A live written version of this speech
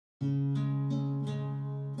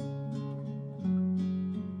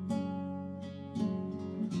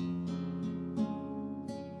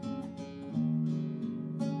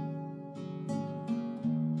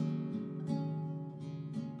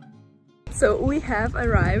So we have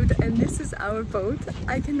arrived and this is our boat.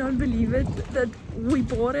 I cannot believe it that we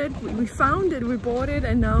bought it, we found it, we bought it,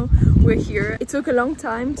 and now we're here. It took a long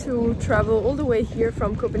time to travel all the way here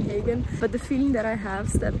from Copenhagen, but the feeling that I have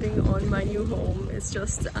stepping on my new home is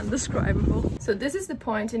just indescribable. So this is the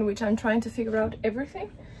point in which I'm trying to figure out everything,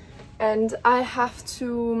 and I have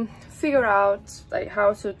to figure out like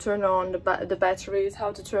how to turn on the batteries,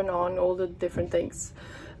 how to turn on all the different things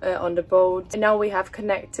on the boat. And now we have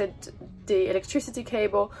connected the electricity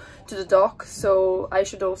cable to the dock, so I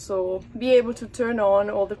should also be able to turn on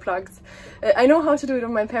all the plugs. I know how to do it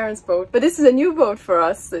on my parents' boat, but this is a new boat for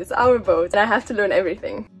us. It's our boat and I have to learn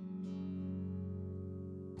everything.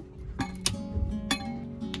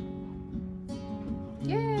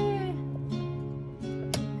 Yay!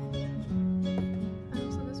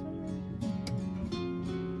 Also this one.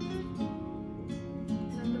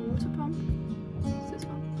 And the water pump. Is this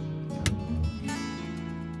one?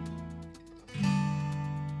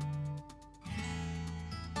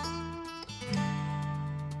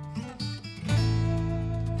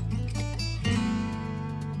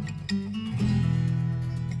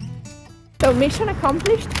 So mission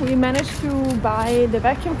accomplished. We managed to buy the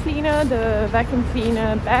vacuum cleaner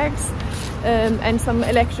bags, and some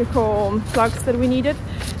electrical plugs that we needed.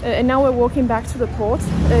 And now we're walking back to the port.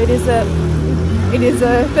 It is a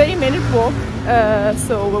 30-minute walk,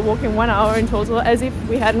 so we're walking 1 hour in total, as if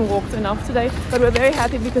we hadn't walked enough today. But we're very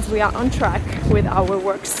happy because we are on track with our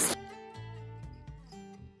works.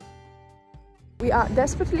 We are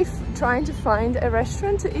desperately trying to find a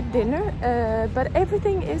restaurant to eat dinner, but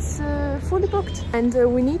everything is fully booked. And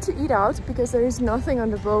we need to eat out because there is nothing on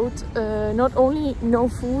the boat. Not only no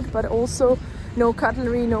food, but also no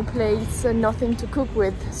cutlery, no plates, and nothing to cook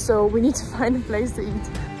with. So we need to find a place to eat.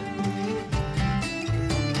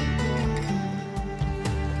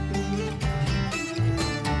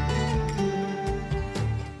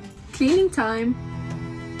 Cleaning time.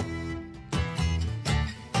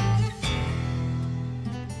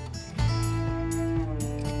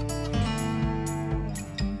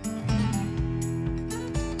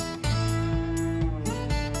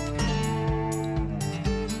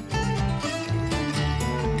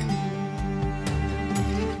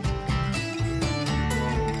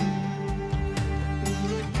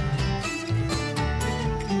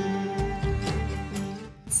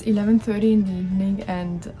 It's 11:30 in the evening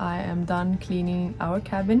and I am done cleaning our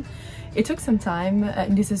cabin. It took some time,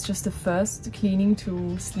 and this is just the first cleaning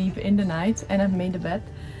to sleep in the night, and I've made a bed.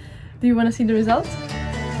 Do you want to see the result?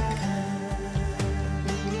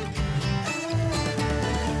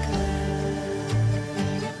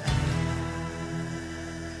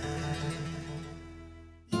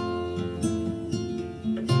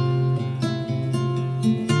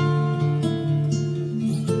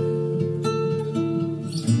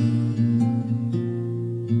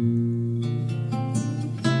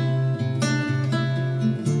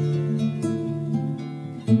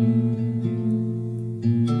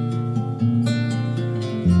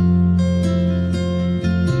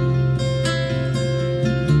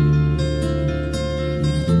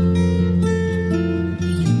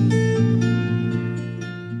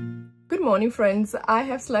 Morning friends, I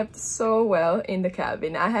have slept so well in the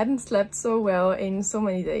cabin. I hadn't slept so well in so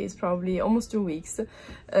many days, probably almost 2 weeks,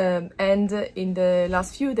 and in the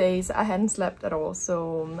last few days I hadn't slept at all,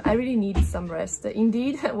 so I really needed some rest.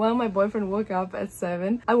 Indeed, while my boyfriend woke up at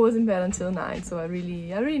 7, I was in bed until 9, so I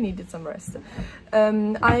really needed some rest.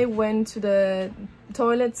 I went to the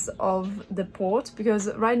toilets of the port because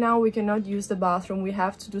right now we cannot use the bathroom. We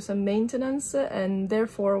have to do some maintenance and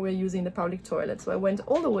therefore we're using the public toilet. So I went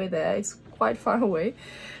all the way there. It's quite far away.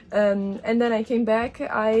 And then I came back.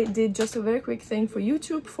 I did just a very quick thing for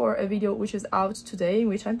YouTube for a video which is out today, in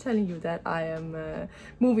which I'm telling you that I am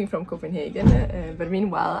moving from Copenhagen. But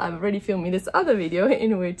meanwhile, I'm already filming this other video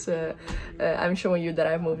in which I'm showing you that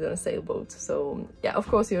I moved on a sailboat. So yeah, of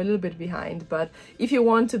course you're a little bit behind, but if you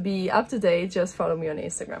want to be up to date, just follow me on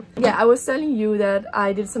Instagram. Yeah, I was telling you that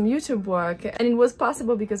I did some YouTube work, and it was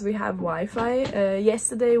possible because we have Wi-Fi.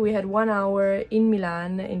 Yesterday we had 1 hour in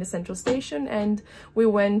Milan in the central station, and we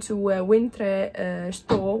went to a Wintre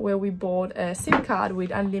store where we bought a SIM card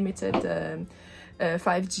with unlimited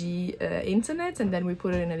 5G internet, and then we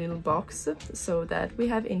put it in a little box so that we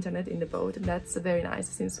have internet in the boat, and that's very nice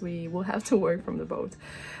since we will have to work from the boat.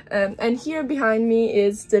 And here behind me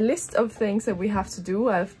is the list of things that we have to do.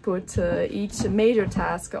 I've put each major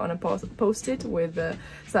task on a post-it with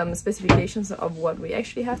some specifications of what we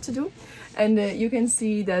actually have to do, and you can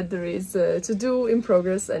see that there is to do, in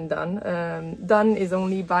progress, and done. Done is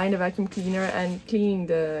only buying the vacuum cleaner and cleaning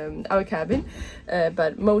our cabin,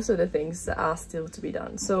 but most of the things are still to be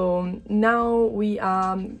done. So now we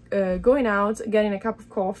are going out, getting a cup of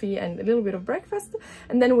coffee and a little bit of breakfast,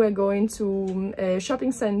 and then we're going to a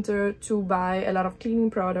shopping center to buy a lot of cleaning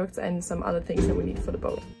products and some other things that we need for the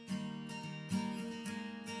boat.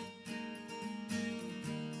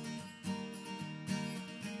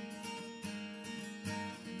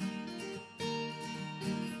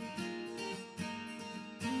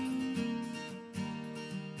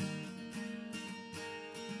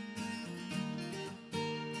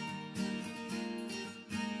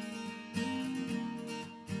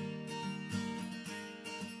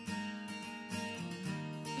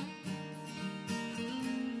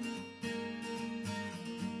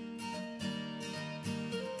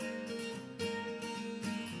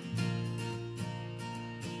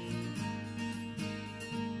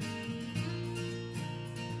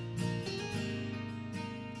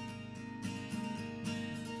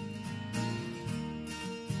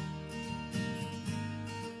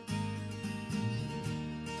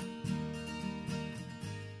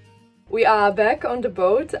 We are back on the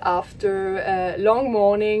boat after a long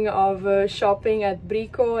morning of shopping at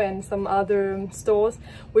Brico and some other stores.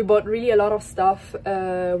 We bought really a lot of stuff.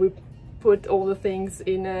 We put all the things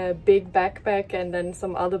in a big backpack and then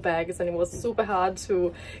some other bags, and it was super hard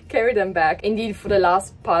to carry them back. Indeed, for the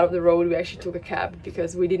last part of the road we actually took a cab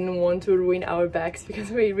because we didn't want to ruin our bags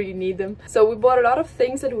because we really need them. So we bought a lot of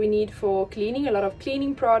things that we need for cleaning, a lot of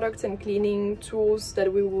cleaning products and cleaning tools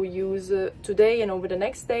that we will use today and over the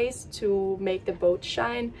next days to make the boat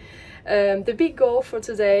shine. The big goal for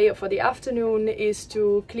today, for the afternoon, is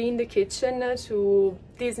to clean the kitchen, to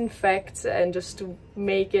disinfect and just to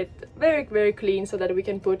make it very, very clean so that we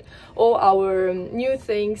can put all our new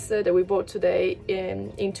things that we bought today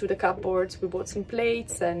into the cupboards. We bought some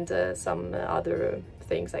plates and some other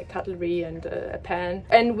things like cutlery and a pan,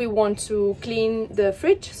 and we want to clean the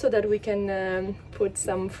fridge so that we can put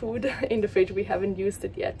some food in the fridge. We haven't used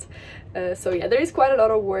it yet, so yeah, there is quite a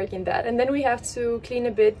lot of work in that. And then we have to clean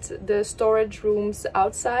a bit the storage rooms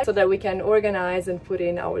outside so that we can organize and put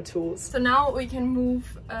in our tools. So now we can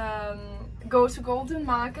move, go to Golden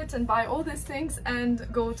Market and buy all these things, and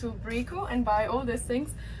go to Brico and buy all these things.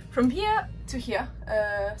 From here to here,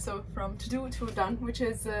 so from to do to done, which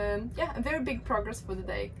is yeah, a very big progress for the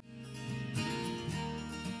day.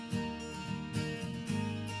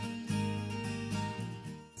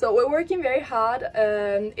 So we're working very hard.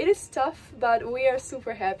 It is tough, but we are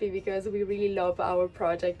super happy because we really love our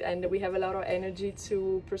project and we have a lot of energy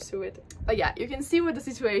to pursue it. But yeah, you can see what the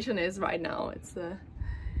situation is right now. It's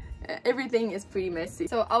everything is pretty messy.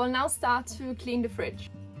 So I will now start to clean the fridge.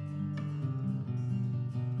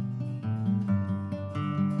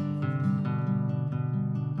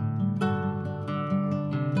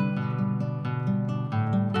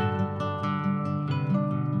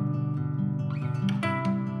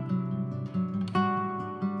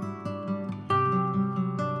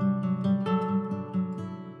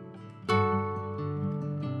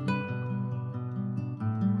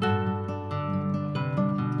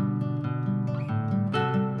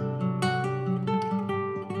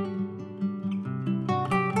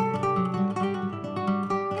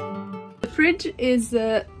 Fridge is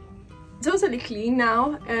totally clean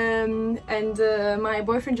now, and my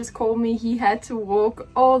boyfriend just called me. He had to walk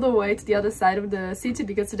all the way to the other side of the city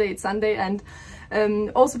because today it's Sunday and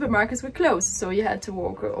all supermarkets were closed, so he had to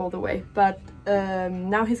walk all the way. But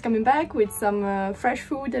now he's coming back with some fresh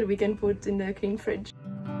food that we can put in the clean fridge.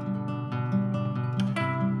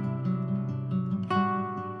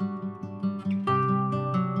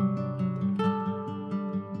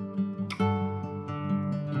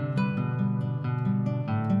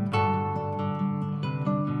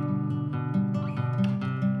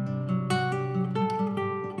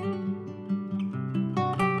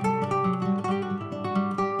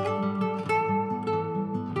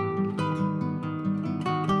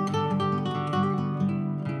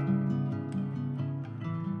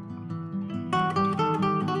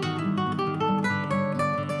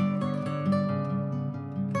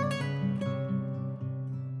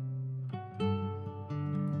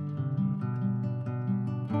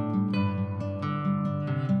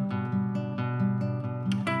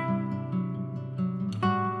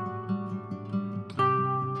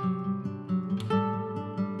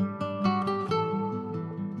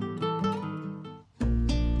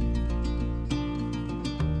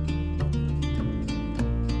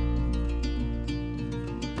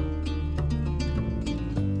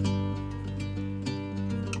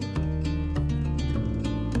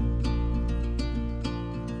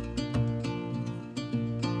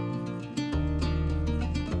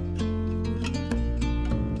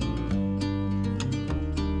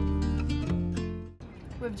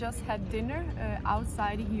 we've just had dinner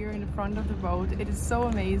outside here in the front of the boat. It is so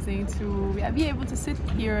amazing to be able to sit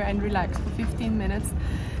here and relax for 15 minutes.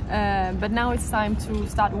 But now it's time to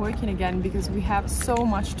start working again because we have so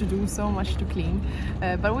much to do, so much to clean,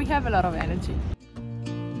 but we have a lot of energy.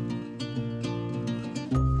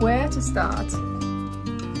 Where to start?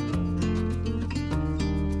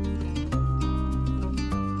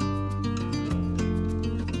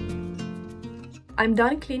 I'm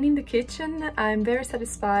done cleaning the kitchen. I'm very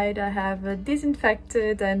satisfied. I have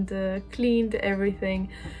disinfected and cleaned everything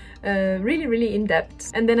really in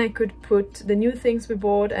depth, and then I could put the new things we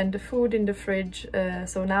bought and the food in the fridge,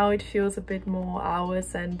 so now it feels a bit more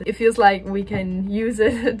ours and it feels like we can use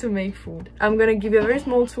it to make food. I'm gonna give you a very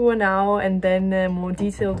small tour now and then a more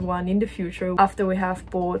detailed one in the future after we have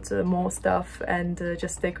bought more stuff and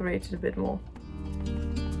just decorated a bit more.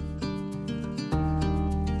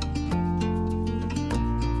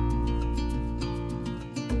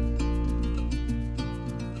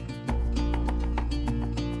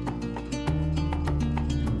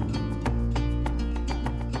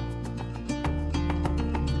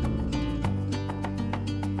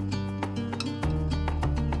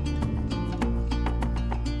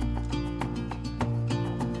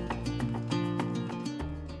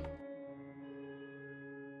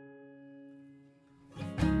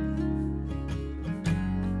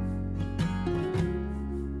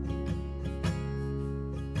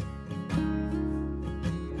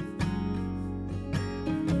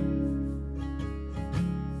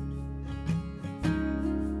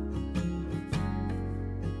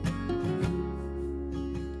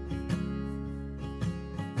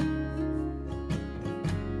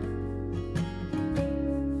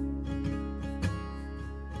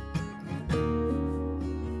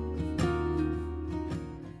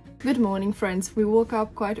 Good morning, friends. We woke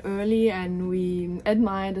up quite early and we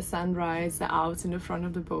admired the sunrise out in the front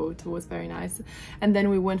of the boat. It was very nice. And then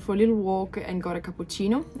we went for a little walk and got a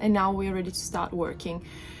cappuccino, and now we're ready to start working.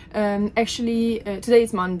 Actually, today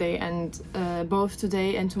is Monday, and both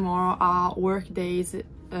today and tomorrow are work days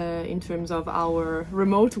in terms of our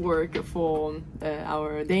remote work for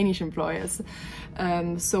our Danish employers.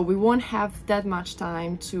 So we won't have that much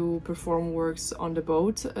time to perform works on the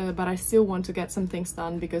boat, but I still want to get some things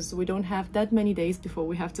done because we don't have that many days before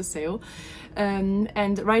we have to sail.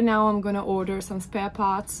 And right now I'm gonna order some spare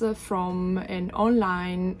parts from an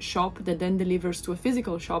online shop that then delivers to a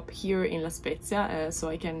physical shop here in La Spezia, so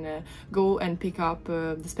I can go and pick up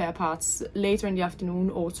the spare parts later in the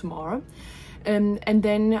afternoon or tomorrow. And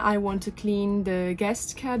then I want to clean the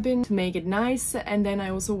guest cabin to make it nice, and then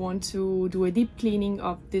I also want to do a deep cleaning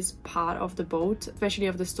of this part of the boat, especially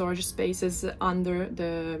of the storage spaces under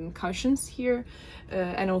the cushions here,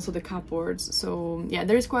 and also the cupboards. So yeah,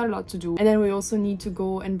 there is quite a lot to do. And then we also need to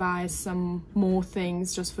go and buy some more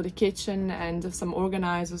things just for the kitchen and some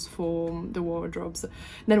organizers for the wardrobes.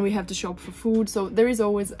 Then we have to shop for food, so there is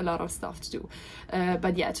always a lot of stuff to do.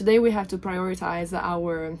 But yeah, today we have to prioritize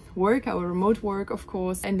our work, our remote work, of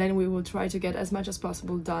course, and then we will try to get as much as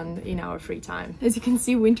possible done in our free time. As you can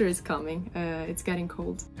see, winter is coming. It's getting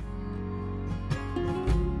cold.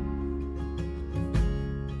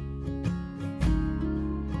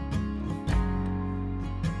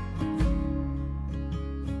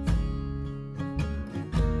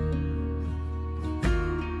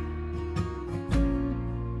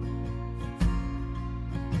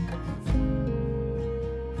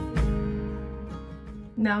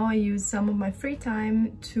 Now I use some of my free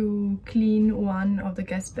time to clean one of the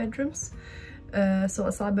guest bedrooms. So I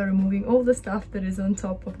start by removing all the stuff that is on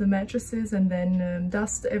top of the mattresses and then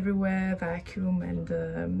dust everywhere, vacuum,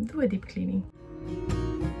 and do a deep cleaning.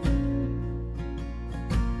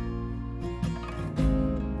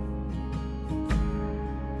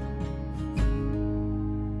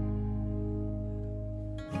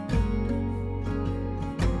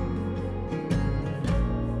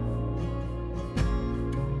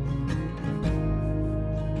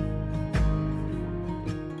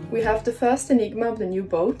 We have the first enigma of the new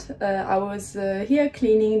boat. I was here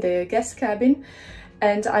cleaning the guest cabin,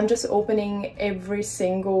 and I'm just opening every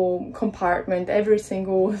single compartment, every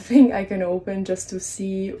single thing I can open, just to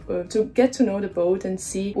see, to get to know the boat and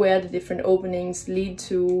see where the different openings lead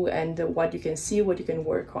to and what you can see, what you can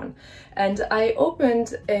work on. And I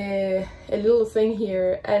opened a little thing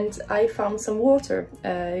here and I found some water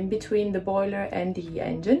in between the boiler and the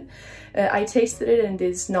engine. I tasted it and it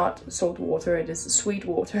is not salt water, it is sweet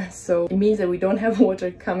water. So it means that we don't have water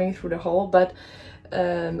coming through the hull, but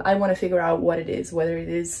I want to figure out what it is, whether it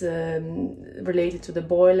is related to the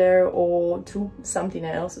boiler or to something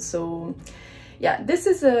else. So yeah, this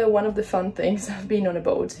is one of the fun things of being on a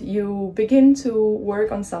boat. You begin to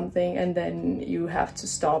work on something and then you have to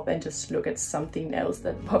stop and just look at something else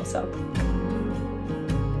that pops up.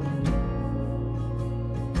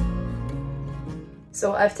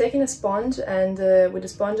 So I've taken a sponge, and with the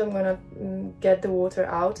sponge I'm gonna get the water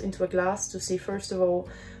out into a glass to see first of all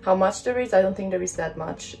how much there is. I don't think there is that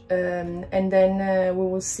much, and then we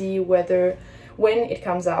will see whether when it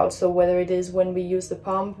comes out, so whether it is when we use the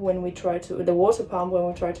pump, when we try to the water pump, when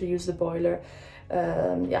we try to use the boiler.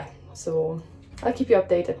 Yeah, so I'll keep you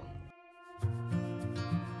updated.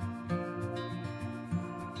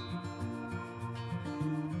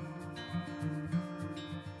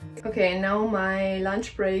 Okay, now my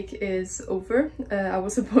lunch break is over. I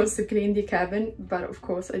was supposed to clean the cabin, but of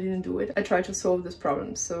course I didn't do it. I tried to solve this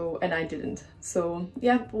problem, and I didn't. So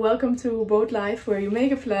yeah, welcome to boat life, where you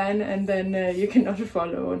make a plan and then you cannot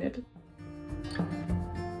follow on it.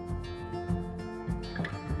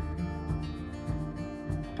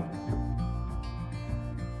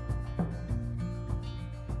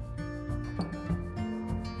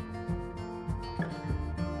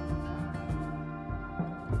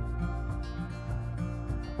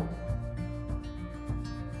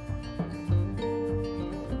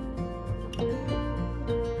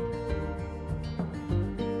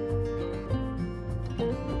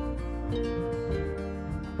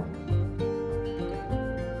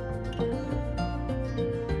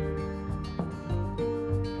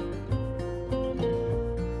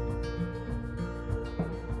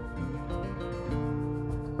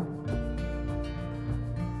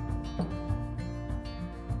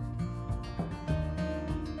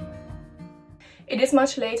 It is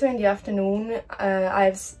much later in the afternoon.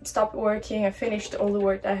 I've stopped working. I finished all the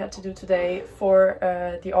work I had to do today for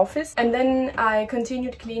the office, and then I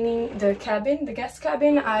continued cleaning the cabin, the guest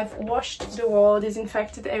cabin. I've washed the wall,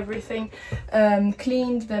 disinfected everything,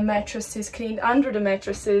 cleaned the mattresses, cleaned under the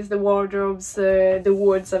mattresses, the wardrobes, the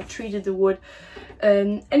woods. I've treated the wood.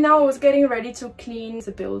 And now I was getting ready to clean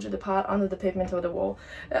the bilge, the part under the pavement of the wall.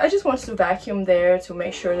 I just wanted to vacuum there to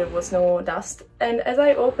make sure there was no dust. And as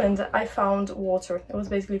I opened, I found water. It was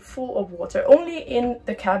basically full of water. Only in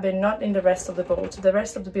the cabin, not in the rest of the boat. The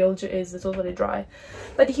rest of the bilge is totally dry.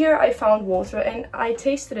 But here I found water and I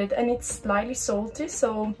tasted it, and it's slightly salty.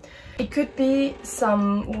 So it could be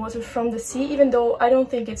some water from the sea, even though I don't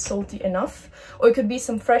think it's salty enough. Or it could be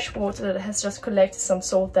some fresh water that has just collected some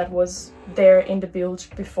salt that was there in the bilge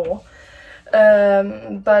before.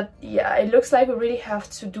 But yeah, it looks like we really have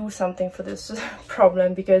to do something for this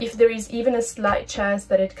problem, because if there is even a slight chance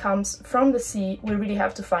that it comes from the sea, we really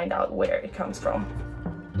have to find out where it comes from.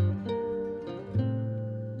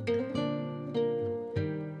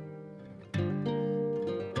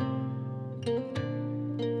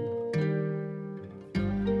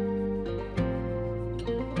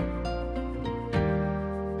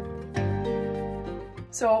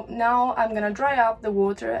 So now I'm gonna dry up the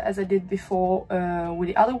water as I did before with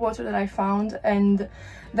the other water that I found, and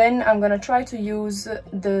then I'm gonna try to use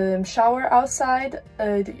the shower outside,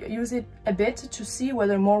 use it a bit to see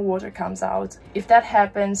whether more water comes out. If that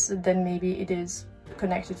happens, then maybe it is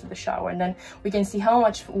connected to the shower, and then we can see how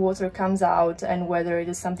much water comes out and whether it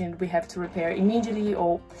is something that we have to repair immediately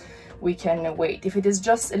or we can wait. If it is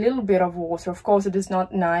just a little bit of water, of course it is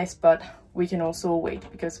not nice, but we can also wait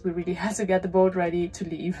because we really have to get the boat ready to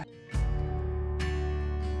leave.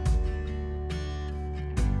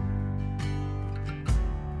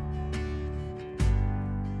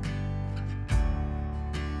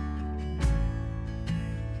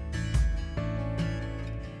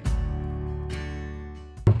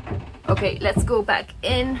 Okay, let's go back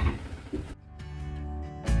in.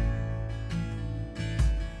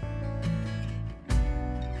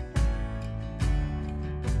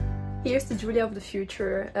 Here's the Giulia of the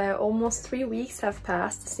future. Almost 3 weeks have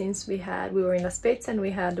passed since we were in La Spezia and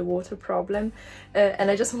we had the water problem,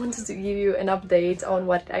 and I just wanted to give you an update on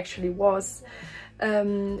what it actually was.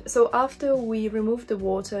 So after we removed the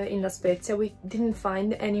water in La Spezia, we didn't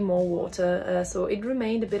find any more water, so it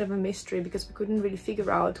remained a bit of a mystery because we couldn't really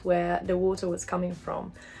figure out where the water was coming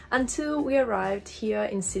from until we arrived here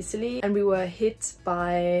in Sicily and we were hit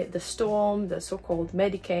by the storm, the so-called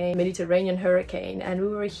Mediterranean hurricane, and we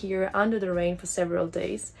were here under the rain for several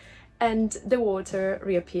days. And the water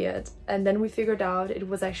reappeared, and then we figured out it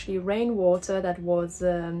was actually rainwater that was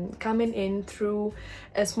coming in through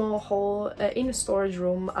a small hole in a storage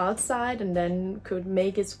room outside, and then could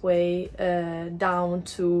make its way down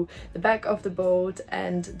to the back of the boat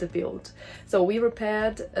and the build. So we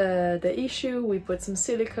repaired the issue, we put some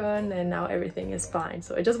silicone, and now everything is fine.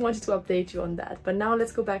 So I just wanted to update you on that. But now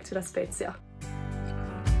let's go back to La Spezia.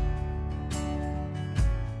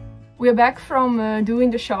 We're back from doing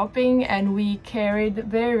the shopping, and we carried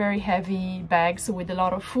very heavy bags with a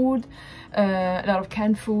lot of food, a lot of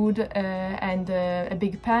canned food, and a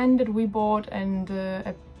big pan that we bought, and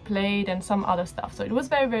a plate and some other stuff. So it was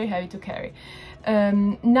very heavy to carry.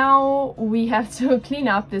 Now we have to clean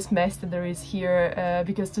up this mess that there is here,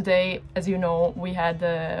 because today, as you know, we had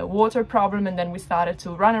a water problem, and then we started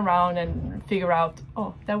to run around and figure out,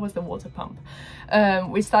 oh, that was the water pump.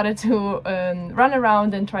 We started to run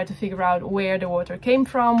around and try to figure out where the water came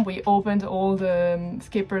from. We opened all the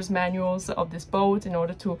skipper's manuals of this boat in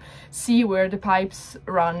order to see where the pipes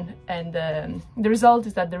run, and the result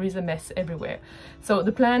is that there is a mess everywhere. So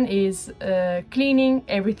the plan is cleaning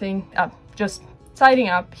everything up, just tidying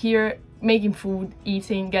up here, making food,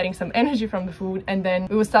 eating, getting some energy from the food, and then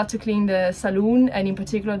we will start to clean the saloon, and in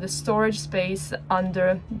particular the storage space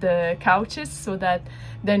under the couches, so that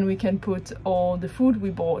then we can put all the food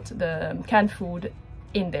we bought, the canned food,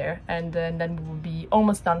 in there, and then we will be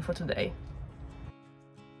almost done for today.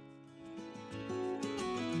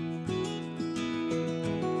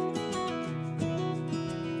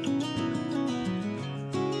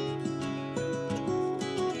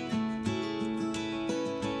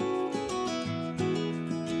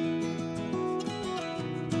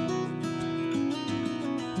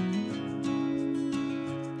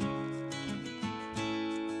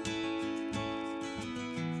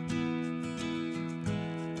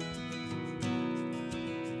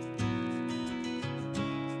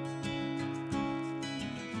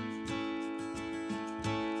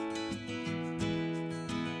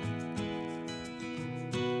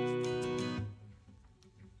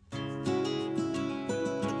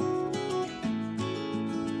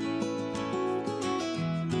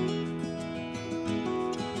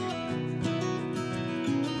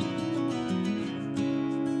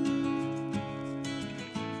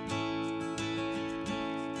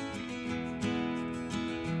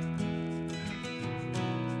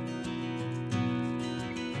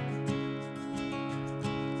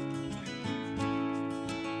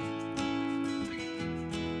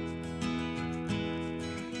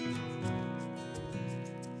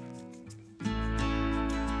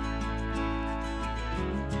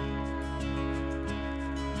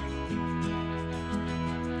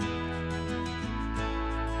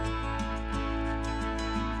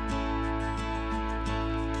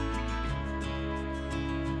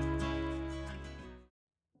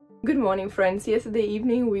 Good morning, friends. Yesterday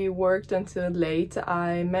evening we worked until late.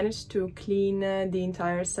 I managed to clean the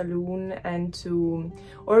entire saloon and to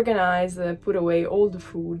organize, put away all the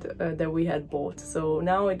food that we had bought. So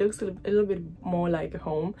now it looks a little bit more like a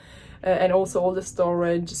home. And also all the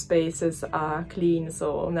storage spaces are clean,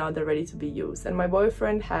 so now they're ready to be used. And my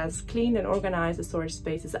boyfriend has cleaned and organized the storage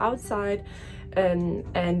spaces outside,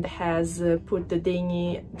 and has put the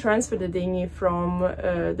dinghy, transferred the dinghy from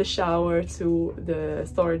the shower to the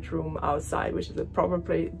storage room outside, which is a proper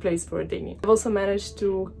place for a dinghy. I've also managed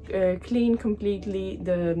to clean completely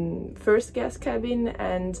the first guest cabin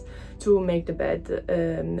and to make the bed.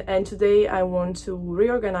 And today I want to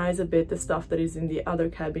reorganize a bit the stuff that is in the other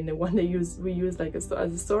cabin, the one we use like as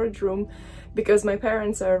a storage room, because my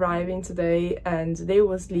parents are arriving today and they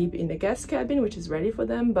will sleep in the guest cabin, which is ready for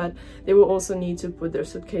them, but they will also need to put their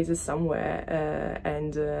suitcases somewhere,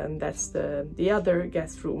 and that's the other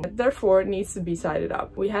guest room. Therefore, it needs to be sided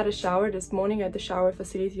up. We had a shower this morning at the shower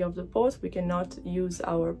facility of the port. We cannot use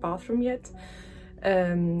our bathroom yet,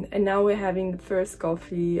 and now we're having the first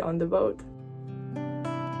coffee on the boat.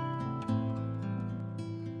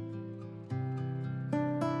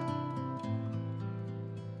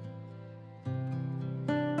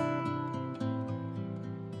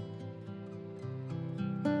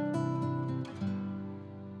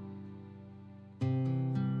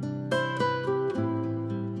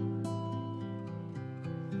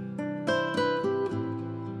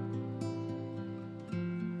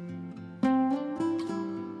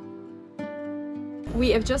 We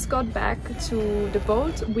have just got back to the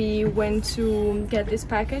boat. We went to get this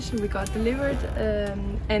package we got delivered,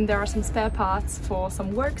 and there are some spare parts for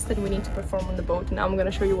some works that we need to perform on the boat. Now I'm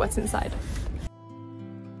gonna show you what's inside.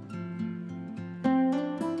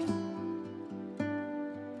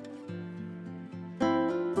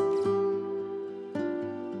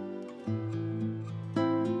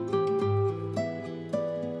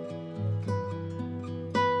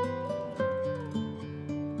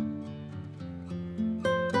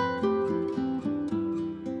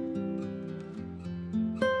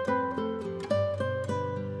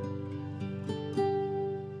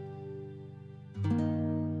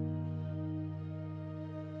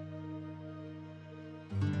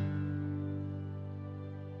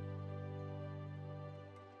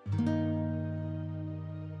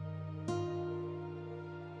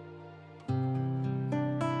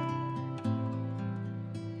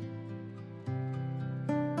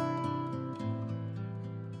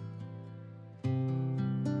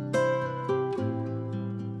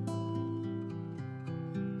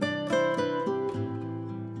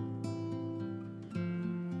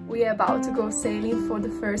 We are about to go sailing for the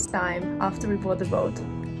first time after we bought the boat.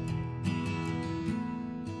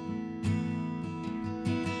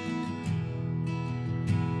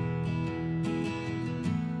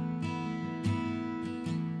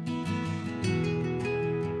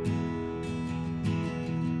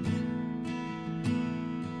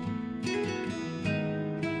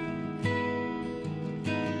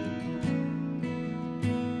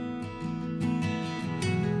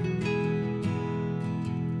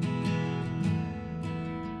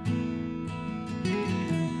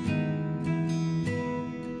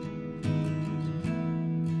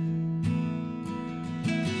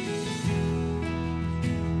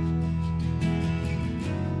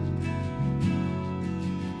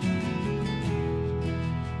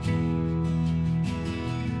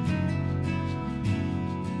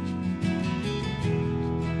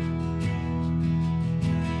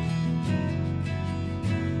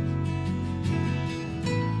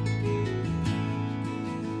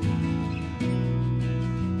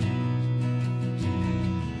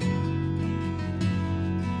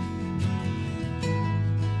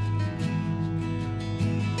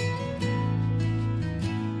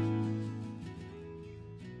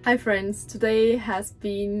 Hi friends, today has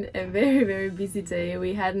been a very busy day.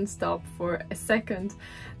 We hadn't stopped for a second.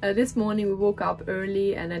 This morning we woke up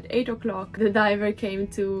early and at 8 o'clock the diver came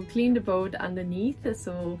to clean the boat underneath,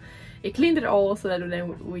 so it cleaned it all so that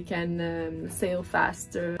then we can sail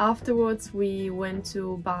faster. Afterwards we went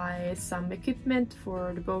to buy some equipment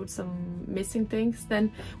for the boat, some missing things.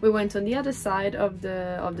 Then we went on the other side of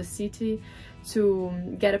the city to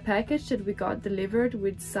get a package that we got delivered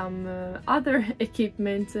with some other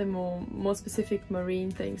equipment, more specific marine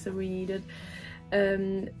things that we needed.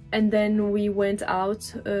 And then we went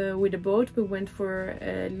out with the boat. We went for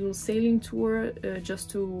a little sailing tour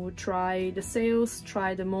just to try the sails,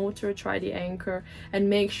 try the motor, try the anchor, and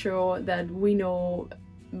make sure that we know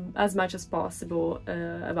as much as possible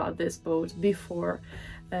about this boat before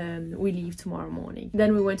we leave tomorrow morning.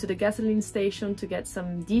 Then we went to the gasoline station to get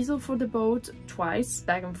some diesel for the boat, twice,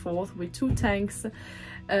 back and forth with 2 tanks.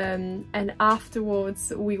 And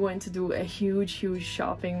afterwards we went to do a huge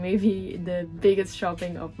shopping, maybe the biggest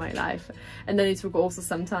shopping of my life. And then it took also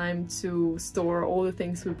some time to store all the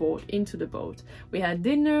things we bought into the boat. We had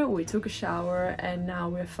dinner, we took a shower, and now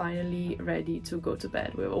we're finally ready to go to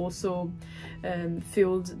bed. We've also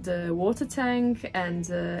filled the water tank and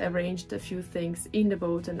arranged a few things in the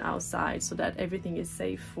boat and outside so that everything is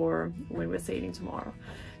safe for when we're sailing tomorrow.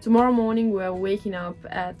 Tomorrow morning we're waking up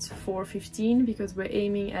at 4:15 because we're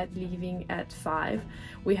aiming at leaving at 5.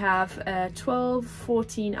 We have a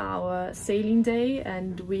 12-14 hour sailing day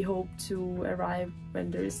and we hope to arrive when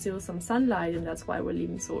there is still some sunlight, and that's why we're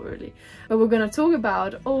leaving so early. But we're gonna talk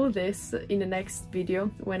about all this in the next video,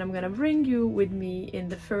 when I'm gonna bring you with me in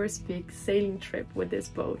the first big sailing trip with this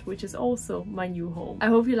boat, which is also my new home. I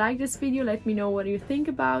hope you like this video. Let me know what you think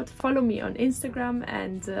about. Follow me on Instagram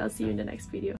and I'll see you in the next video.